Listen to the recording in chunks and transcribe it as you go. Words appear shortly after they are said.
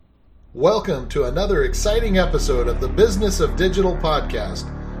Welcome to another exciting episode of the Business of Digital podcast,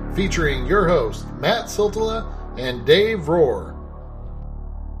 featuring your hosts, Matt Siltala and Dave Rohr.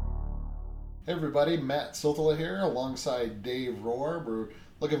 Hey everybody, Matt Siltala here alongside Dave Rohr. We're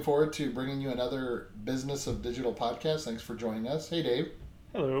looking forward to bringing you another Business of Digital podcast. Thanks for joining us. Hey Dave.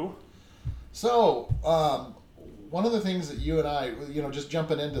 Hello. So, one of the things that you and I, just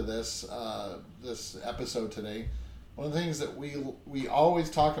jumping into this episode today, one of the things that we always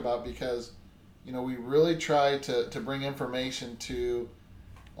talk about, because we really try to bring information to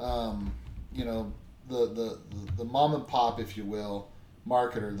the mom and pop, if you will, the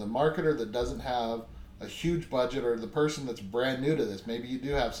marketer that doesn't have a huge budget, or the person that's brand new to this. Maybe you do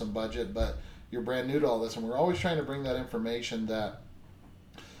have some budget, but you're brand new to all this, and we're always trying to bring that information that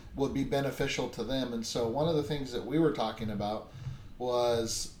would be beneficial to them. And so one of the things that we were talking about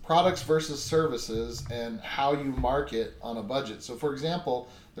was products versus services and how you market on a budget. So for example,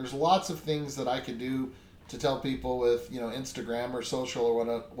 there's lots of things that I could do to tell people with Instagram or social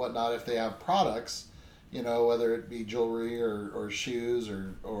or whatnot, if they have products, whether it be jewelry or shoes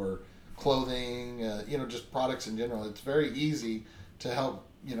or clothing, just products in general. It's very easy to help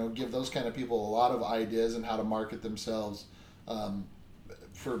give those kind of people a lot of ideas on how to market themselves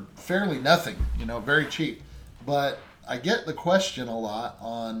for fairly nothing, very cheap. But I get the question a lot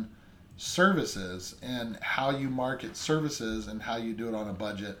on services and how you market services and how you do it on a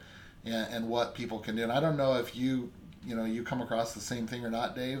budget, and what people can do. And I don't know if you come across the same thing or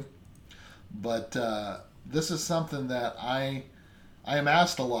not, Dave, but this is something that I am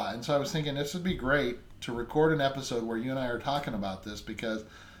asked a lot. And so I was thinking this would be great to record an episode where you and I are talking about this, because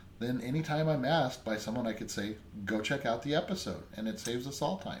then anytime I'm asked by someone, I could say, go check out the episode, and it saves us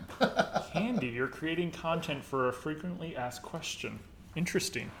all time. Handy. You're creating content for a frequently asked question.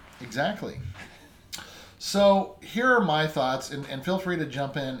 Interesting. Exactly. So here are my thoughts, and feel free to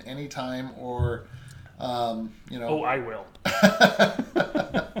jump in anytime, or, Oh, I will.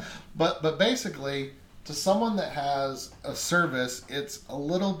 But basically, to someone that has a service, it's a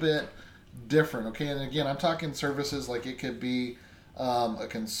little bit different, okay? And again, I'm talking services like it could be a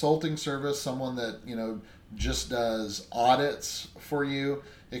consulting service, someone that just does audits for you.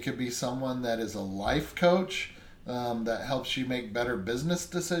 It could be someone that is a life coach that helps you make better business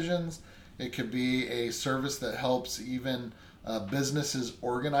decisions. It could be a service that helps even businesses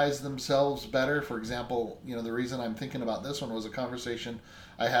organize themselves better. For example, the reason I'm thinking about this one was a conversation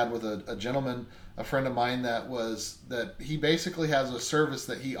I had with a gentleman, a friend of mine, that he basically has a service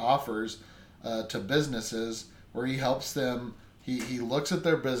that he offers to businesses where he helps them. He looks at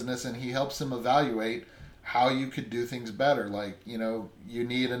their business and he helps them evaluate how you could do things better. Like, you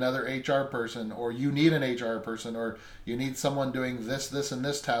need another HR person, or you need an HR person, or you need someone doing this, and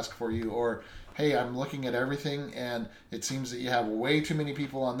this task for you, or, hey, I'm looking at everything and it seems that you have way too many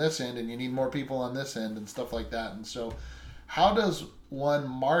people on this end and you need more people on this end, and stuff like that. And so how does one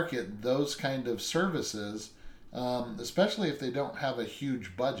market those kind of services, especially if they don't have a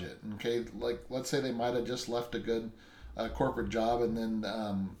huge budget? Okay, like let's say they might have just left a good corporate job, and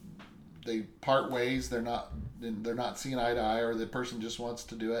then they part ways. They're not seeing eye to eye, or the person just wants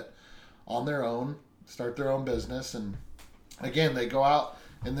to do it on their own, start their own business, and again they go out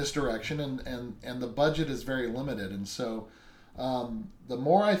in this direction, and the budget is very limited. And so the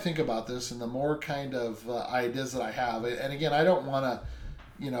more I think about this, and the more kind of ideas that I have, and again, I don't want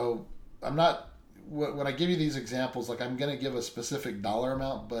to, I'm not, when I give you these examples, like I'm going to give a specific dollar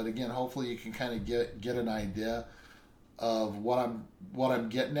amount, but again, hopefully you can kind of get an idea of what I'm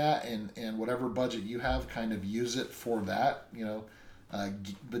getting at, and whatever budget you have, kind of use it for that,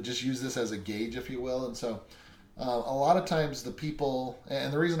 but just use this as a gauge, if you will. And so a lot of times the people,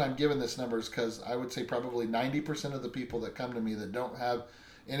 and the reason I'm giving this number is because I would say probably 90% of the people that come to me that don't have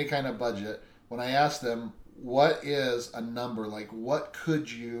any kind of budget, when I ask them, what is a number, like what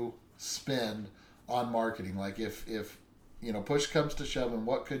could you spend on marketing? Like if push comes to shove, and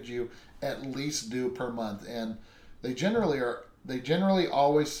what could you at least do per month? And they generally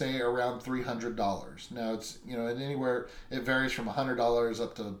always say around $300. Now it's anywhere, it varies from $100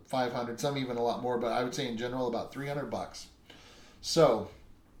 up to $500, some even a lot more, but I would say in general about $300. So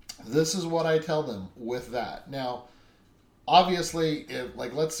this is what I tell them with that. Now, obviously,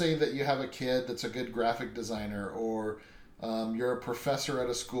 let's say that you have a kid that's a good graphic designer, or you're a professor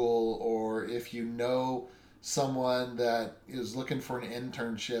at a school, or if you know someone that is looking for an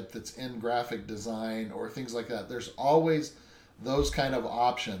internship that's in graphic design or things like that. There's always those kind of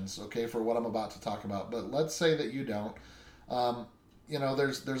options, okay, for what I'm about to talk about. But let's say that you don't.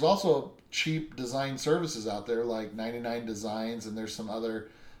 There's also cheap design services out there like 99 Designs, and there's some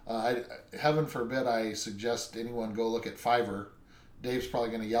other, heaven forbid I suggest anyone go look at Fiverr Dave's probably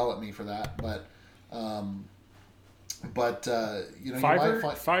going to yell at me for that, but you know, Fiverr, you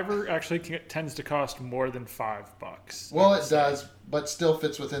might find Fiverr actually tends to cost more than $5. well, it does, but still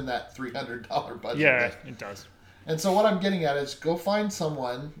fits within that $300 budget. Yeah, it does. And so what I'm getting at is go find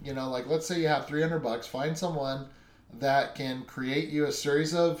someone, you know, like let's say you have $300, find someone that can create you a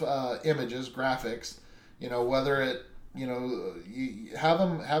series of images, graphics, you know, whether it, you know, you have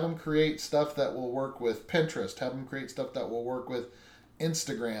them create stuff that will work with Pinterest, have them create stuff that will work with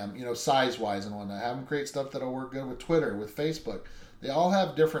Instagram, you know, size-wise and whatnot. Have them create stuff that'll work good with Twitter, with Facebook. They all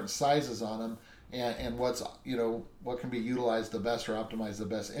have different sizes on them, and what's, you know, what can be utilized the best or optimized the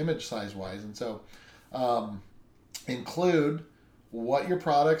best image size-wise. And so include what your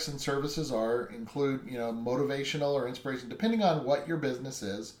products and services are, include, you know, motivational or inspiration, depending on what your business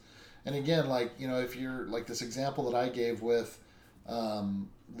is. And again, like, you know, if you're like this example that I gave with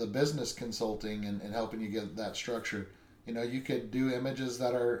the business consulting and helping you get that structured, you know, you could do images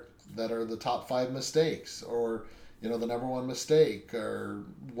that are the top 5 mistakes, or, you know, the number 1 mistake, or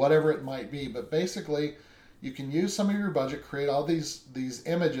whatever it might be. But basically, you can use some of your budget, create all these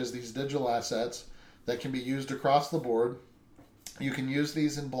images, these digital assets that can be used across the board. You can use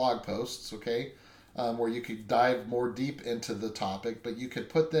these in blog posts, okay, where you could dive more deep into the topic, but you could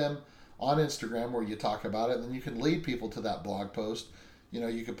put them on Instagram where you talk about it, and then you can lead people to that blog post. You know,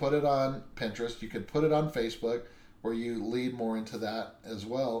 you could put it on Pinterest, you could put it on Facebook, where you lead more into that as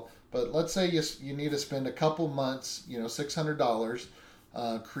well. But let's say you need to spend a couple months, you know, $600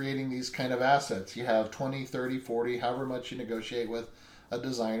 creating these kind of assets. You have 20, 30, 40, however much you negotiate with a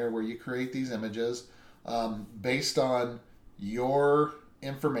designer, where you create these images based on your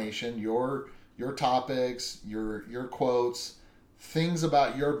information, your topics, your quotes, things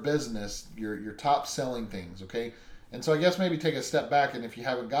about your business, your top selling things, okay? And so I guess maybe take a step back, and if you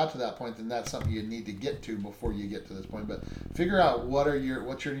haven't got to that point, then that's something you need to get to before you get to this point. But figure out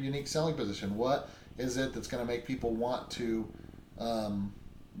what's your unique selling position. What is it that's going to make people want to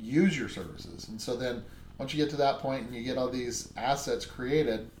use your services? And so then once you get to that point and you get all these assets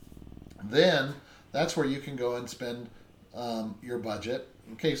created, then that's where you can go and spend your budget.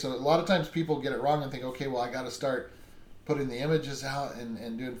 Okay, so a lot of times people get it wrong and think, okay, well, I got to start putting the images out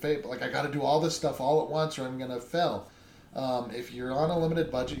and doing fake, like I got to do all this stuff all at once or I'm going to fail. If you're on a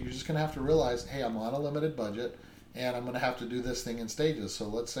limited budget, you're just going to have to realize, hey, I'm on a limited budget and I'm going to have to do this thing in stages. So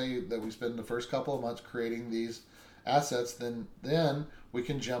let's say that we spend the first couple of months creating these assets, then we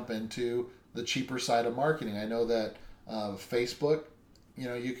can jump into the cheaper side of marketing. I know that Facebook, you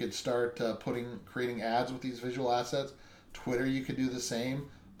know, you could start creating ads with these visual assets. Twitter, you could do the same.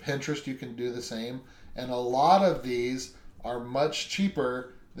 Pinterest, you can do the same. And a lot of these are much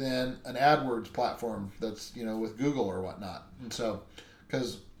cheaper than an AdWords platform that's, you know, with Google or whatnot. And so,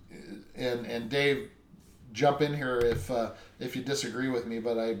 and Dave, jump in here if you disagree with me,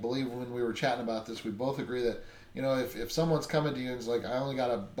 but I believe when we were chatting about this, we both agree that, you know, if someone's coming to you and is like, I only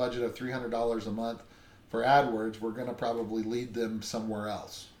got a budget of $300 a month for AdWords, we're going to probably lead them somewhere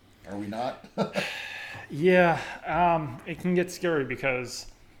else. Are we not? Yeah, it can get scary because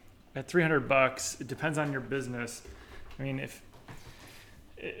at $300, it depends on your business. I mean,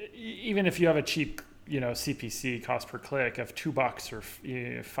 even if you have a cheap, you know, CPC, cost per click, of $2 or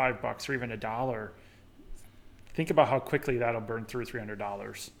 $5 or even $1, think about how quickly that'll burn through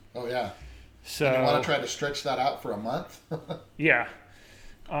 $300. Oh yeah. So and you want to try to stretch that out for a month? Yeah.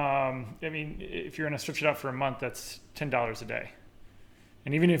 I mean, if you're going to stretch it out for a month, that's $10 a day.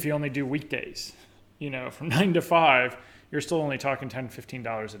 And even if you only do weekdays, you know, from 9 to 5, you're still only talking $10,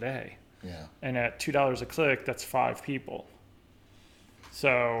 $15 a day. Yeah. And at $2 a click, that's 5 people.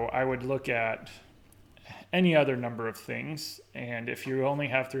 So I would look at any other number of things. And if you only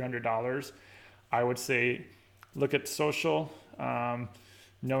have $300, I would say look at social,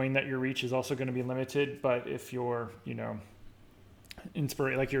 knowing that your reach is also going to be limited. But if you're, you know,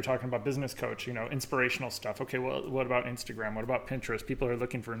 like you were talking about business coach, you know, inspirational stuff. Okay, well, what about Instagram? What about Pinterest? People are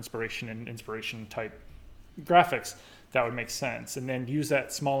looking for inspiration and inspiration type graphics. That would make sense. And then use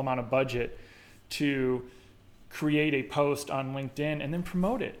that small amount of budget to create a post on LinkedIn and then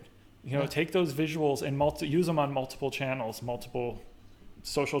promote it. You know, take those visuals and use them on multiple channels, multiple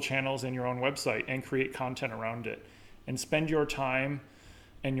social channels in your own website, and create content around it. And spend your time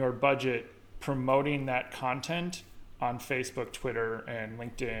and your budget promoting that content on Facebook, Twitter, and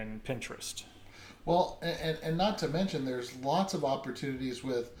LinkedIn, Pinterest. Well, and not to mention, there's lots of opportunities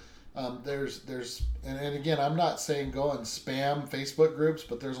with, and again, I'm not saying go and spam Facebook groups,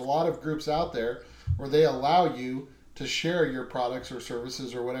 but there's a lot of groups out there where they allow you to share your products or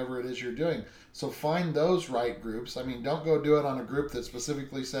services or whatever it is you're doing. So find those right groups. I mean, don't go do it on a group that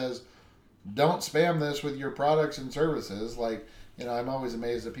specifically says, don't spam this with your products and services. Like, I'm always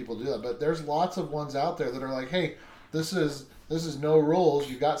amazed that people do that. But there's lots of ones out there that are like, hey, this is no rules.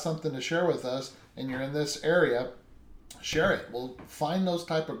 You got something to share with us, and you're in this area, share it. Well, find those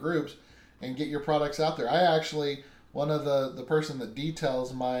type of groups and get your products out there. I actually, one of the person that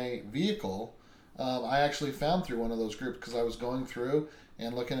details my vehicle, I actually found through one of those groups because I was going through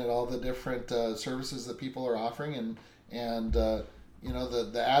and looking at all the different services that people are offering, and the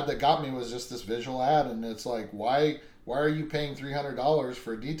ad that got me was just this visual ad, and it's like, why are you paying $300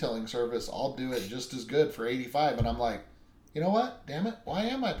 for a detailing service? I'll do it just as good for $85. And I'm like, you know what? Damn it! Why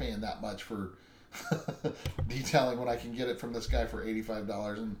am I paying that much for detailing when I can get it from this guy for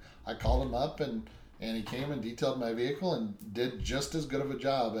 $85? And I called him up, and he came and detailed my vehicle and did just as good of a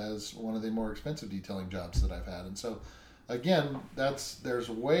job as one of the more expensive detailing jobs that I've had. And so, again, there's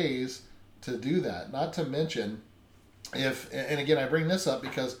ways to do that. Not to mention, and again, I bring this up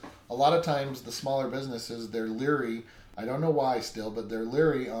because a lot of times the smaller businesses, they're leery. I don't know why still, but they're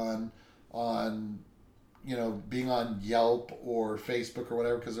leery on being on Yelp or Facebook or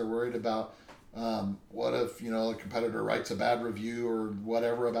whatever, because they're worried about what if a competitor writes a bad review or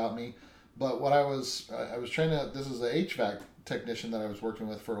whatever about me. But what I was trying to, this is an HVAC technician that I was working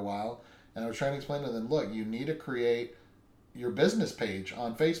with for a while, and I was trying to explain to them, look, you need to create your business page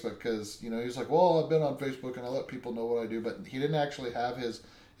on Facebook, because he was like, well, I've been on Facebook and I let people know what I do, but he didn't actually have his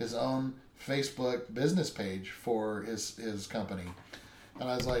own Facebook business page for his company. And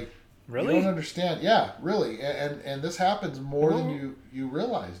I was like, really? You don't understand. Yeah, really. And this happens more than you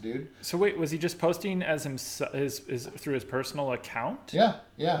realize, dude. So wait, was he just posting as himself, through his personal account? Yeah,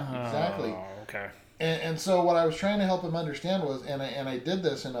 exactly. Oh, okay. And so what I was trying to help him understand was, and I did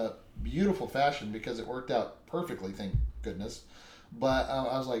this in a beautiful fashion because it worked out perfectly, thank goodness. But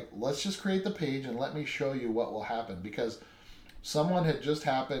I was like, let's just create the page and let me show you what will happen, because someone had just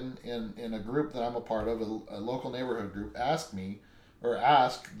happened in a group that I'm a part of, a local neighborhood group, asked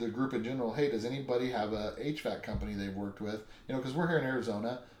the group in general, hey, does anybody have a HVAC company they've worked with? Because we're here in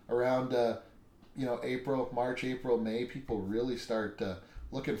Arizona around, March, April, May, people really start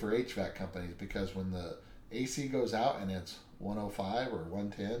looking for HVAC companies, because when the AC goes out and it's 105 or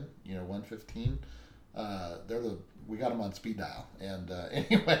 110, 115, we got them on speed dial. And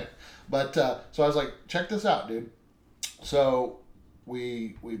anyway, but so I was like, check this out, dude. So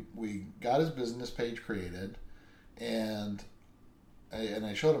we got his business page created, and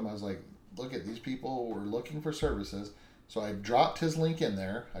I showed him. I was like, look at these people were looking for services. So I dropped his link in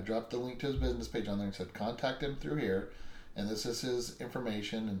there. I dropped the link to his business page on there and said, contact him through here, and this is his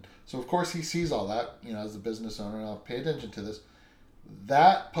information. And so of course he sees all that, as a business owner, and I'll pay attention to this.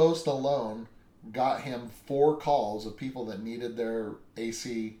 That post alone got him 4 calls of people that needed their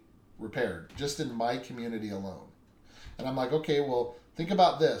AC repaired, just in my community alone. And I'm like, okay, well, think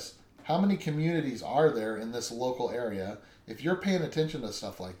about this. How many communities are there in this local area? If you're paying attention to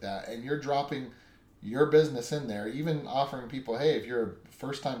stuff like that and you're dropping your business in there, even offering people, hey, if you're a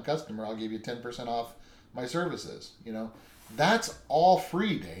first-time customer, I'll give you 10% off my services. That's all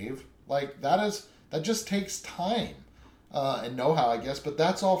free, Dave. Like, that just takes time and know-how, I guess, but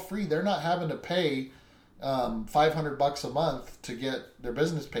that's all free. They're not having to pay $500 a month to get their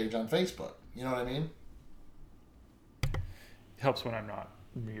business page on Facebook. You know what I mean? Helps when I'm not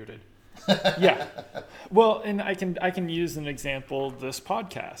muted. Yeah. Well, and I can use an example, this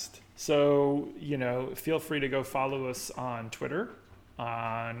podcast. So, feel free to go follow us on Twitter,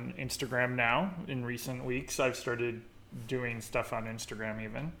 on Instagram now. In recent weeks, I've started doing stuff on Instagram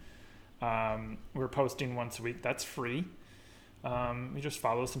even. We're posting once a week. That's free. We just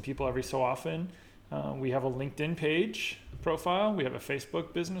follow some people every so often. We have a LinkedIn page profile. We have a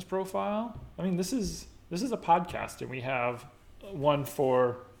Facebook business profile. I mean, this is a podcast, and we have one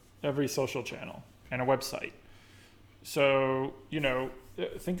for every social channel and a website. So,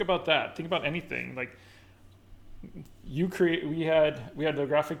 think about that. Think about anything. Like, we had the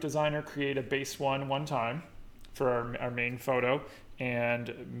graphic designer create a base one time for our main photo,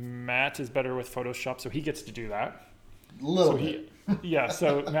 and Matt is better with Photoshop, so he gets to do that. Little bit.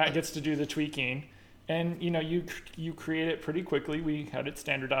 So Matt gets to do the tweaking, and you create it pretty quickly. We had it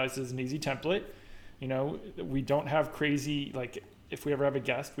standardized as an easy template. We don't have crazy, like, if we ever have a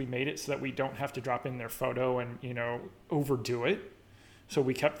guest, we made it so that we don't have to drop in their photo and, overdo it. So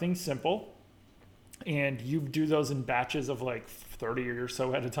we kept things simple, and you do those in batches of like 30 or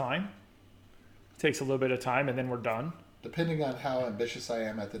so at a time. It takes a little bit of time, and then we're done. Depending on how ambitious I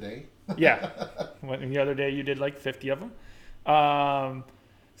am at the day. Yeah. The other day you did like 50 of them.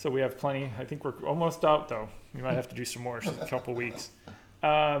 So we have plenty. I think we're almost out, though. We might have to do some more in a couple weeks.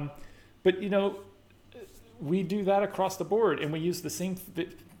 But, we do that across the board, and we use the same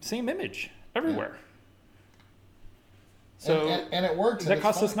image everywhere. So and it works. That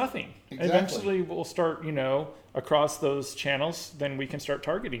costs us nothing. Exactly. Eventually, we'll start, across those channels. Then we can start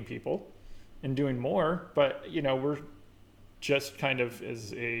targeting people and doing more. But we're just kind of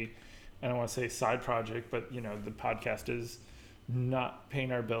as I don't want to say side project, but the podcast is not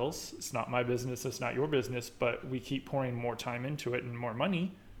paying our bills. It's not my business. It's not your business. But we keep pouring more time into it and more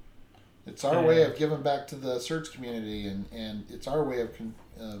money. It's our way of giving back to the search community, and it's our way of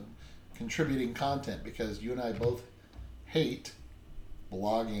contributing content, because you and I both hate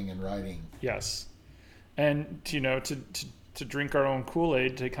blogging and writing. Yes, and to drink our own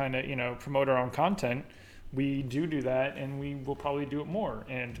Kool-Aid, to kind of promote our own content, we do that, and we will probably do it more.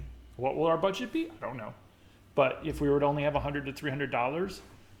 And what will our budget be? I don't know, but if we were to only have $100 to $300,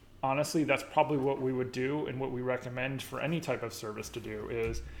 honestly, that's probably what we would do, and what we recommend for any type of service to do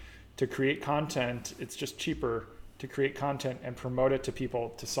is to create content. It's just cheaper to create content and promote it to people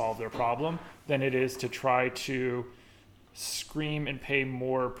to solve their problem than it is to try to scream and pay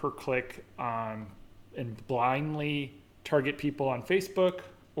more per click and blindly target people on Facebook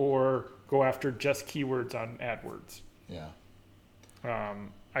or go after just keywords on AdWords. Yeah.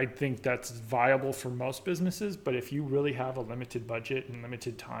 I think that's viable for most businesses, but if you really have a limited budget and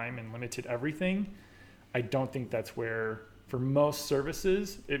limited time and limited everything, I don't think that's where, for most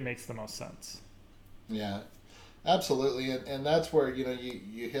services, it makes the most sense. Yeah, absolutely. And that's where,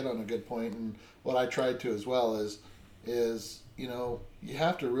 you hit on a good point. And what I tried to as well is you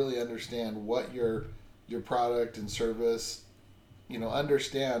have to really understand what your product and service,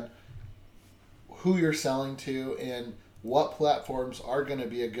 understand who you're selling to and what platforms are going to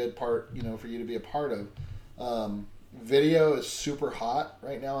be a good part, for you to be a part of. Video is super hot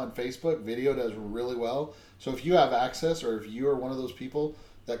right now on Facebook. Video does really well. So if you have access, or if you are one of those people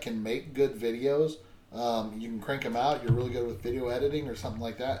that can make good videos, you can crank them out. You're really good with video editing or something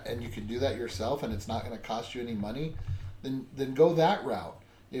like that, and you can do that yourself, and it's not going to cost you any money. Then go that route.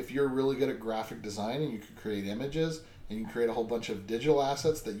 If you're really good at graphic design and you can create images and you can create a whole bunch of digital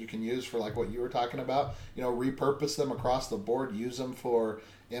assets that you can use for like what you were talking about, repurpose them across the board, use them for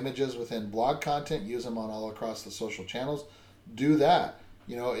images within blog content, use them on all across the social channels, do that.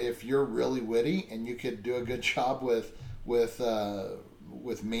 If you're really witty and you could do a good job with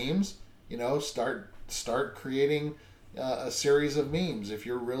memes, start creating a series of memes. If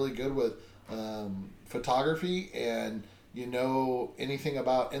you're really good with photography and anything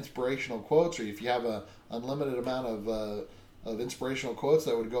about inspirational quotes, or if you have a unlimited amount of inspirational quotes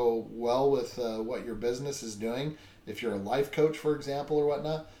that would go well with what your business is doing, if you're a life coach, for example, or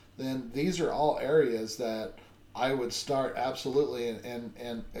whatnot, then these are all areas that I would start absolutely.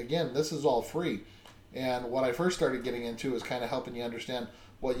 And again, this is all free. And what I first started getting into is kind of helping you understand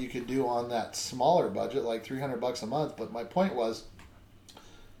what you could do on that smaller budget, like $300 a month. But my point was,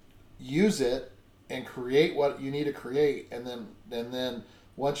 use it and create what you need to create, and then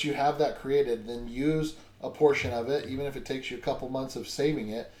once you have that created, then use a portion of it, even if it takes you a couple months of saving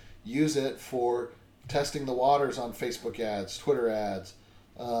it, use it for testing the waters on Facebook ads, Twitter ads,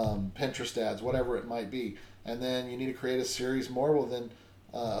 Pinterest ads, whatever it might be. And then you need to create a series more,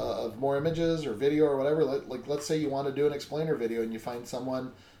 of more images or video or whatever. Like let's say you want to do an explainer video and you find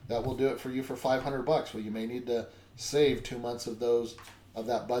someone that will do it for you for $500. Well, you may need to save 2 months of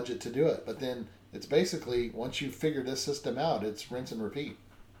that budget to do it. But then it's basically, once you figure this system out, it's rinse and repeat.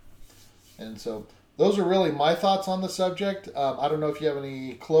 And so those are really my thoughts on the subject. I don't know if you have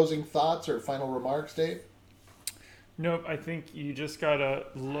any closing thoughts or final remarks, Dave. Nope. I think you just gotta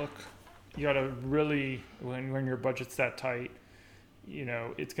look. You gotta really, when your budget's that tight,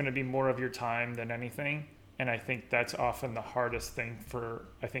 it's going to be more of your time than anything. And I think that's often the hardest thing for,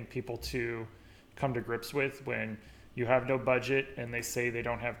 people to come to grips with. When you have no budget and they say they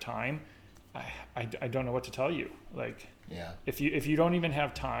don't have time, I don't know what to tell you. Like, yeah, if you don't even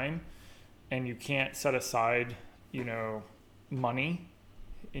have time and you can't set aside, money,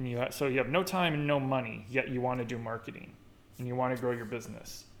 and so you have no time and no money, yet you want to do marketing and you want to grow your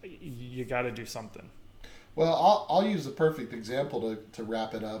business, you got to do something. Well, I'll use the perfect example to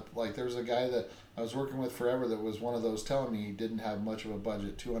wrap it up. Like, there's a guy that I was working with forever that was one of those telling me he didn't have much of a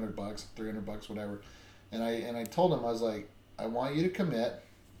budget, $200, $300, whatever. And I told him, I was like, I want you to commit,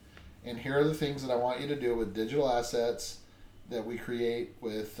 and here are the things that I want you to do with digital assets that we create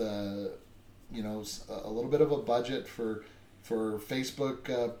with, a little bit of a budget for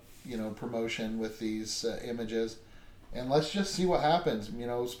Facebook, promotion with these images. And let's just see what happens.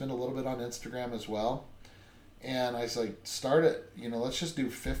 Spend a little bit on Instagram as well. And I was like, start it, let's just do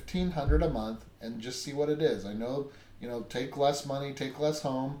 $1,500 a month and just see what it is. I know, take less money, take less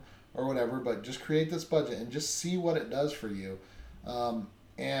home or whatever, but just create this budget and just see what it does for you.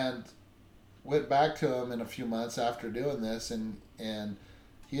 And went back to him in a few months after doing this, and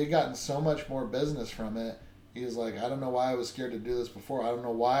he had gotten so much more business from it. He was like, I don't know why I was scared to do this before. I don't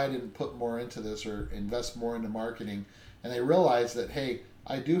know why I didn't put more into this or invest more into marketing. And they realized that, hey,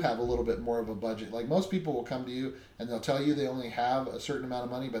 I do have a little bit more of a budget. Like most people will come to you and they'll tell you they only have a certain amount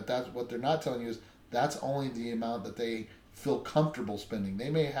of money, but that's what they're not telling you is that's only the amount that they feel comfortable spending. They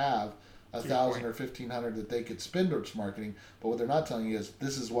may have $1,000 or $1,500 that they could spend towards marketing, but what they're not telling you is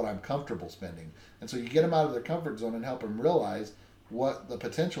this is what I'm comfortable spending. And so you get them out of their comfort zone and help them realize what the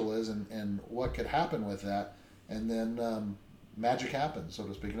potential is and what could happen with that, and then magic happens, so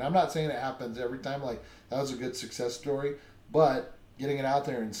to speak. And I'm not saying it happens every time. Like that was a good success story, but getting it out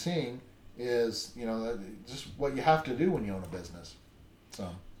there and seeing is just what you have to do when you own a business. So.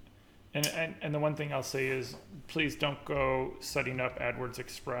 And the one thing I'll say is, please don't go setting up AdWords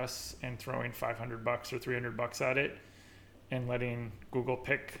Express and throwing $500 or $300 at it, and letting Google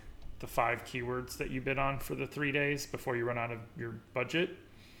pick the 5 keywords that you bid on for the 3 days before you run out of your budget,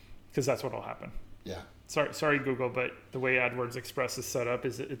 because that's what will happen. Yeah. Sorry, Google, but the way AdWords Express is set up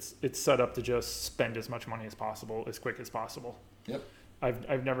is it's set up to just spend as much money as possible, as quick as possible. Yep.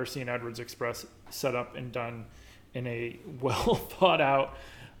 I've never seen AdWords Express set up and done in a well thought out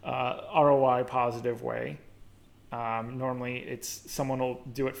ROI positive way. Normally it's someone will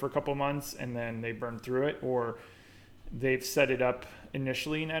do it for a couple months and then they burn through it, or they've set it up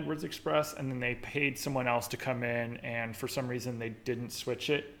initially in AdWords Express and then they paid someone else to come in, and for some reason they didn't switch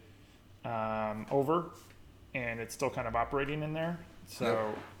it over, and it's still kind of operating in there.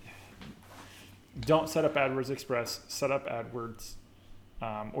 So don't set up AdWords Express, set up AdWords,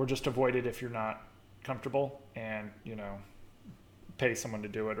 or just avoid it if you're not comfortable, and pay someone to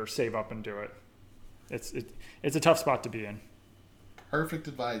do it or save up and do it. It's a tough spot to be in. Perfect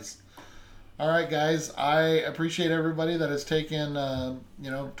advice. All right, guys, I appreciate everybody that has taken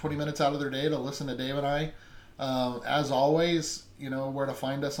 20 minutes out of their day to listen to Dave and I. As always, where to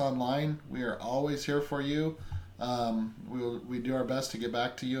find us online. We are always here for you. We do our best to get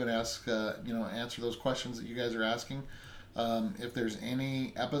back to you and ask answer those questions that you guys are asking. If there's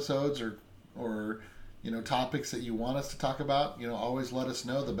any episodes or topics that you want us to talk about, always let us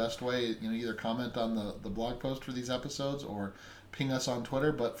know. The best way, either comment on the blog post for these episodes or ping us on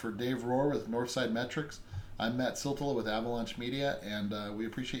Twitter. But for Dave Rohr with Northside Metrics, I'm Matt Siltala with Avalanche Media, and we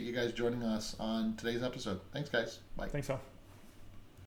appreciate you guys joining us on today's episode. Thanks, guys. Bye. Thanks, all.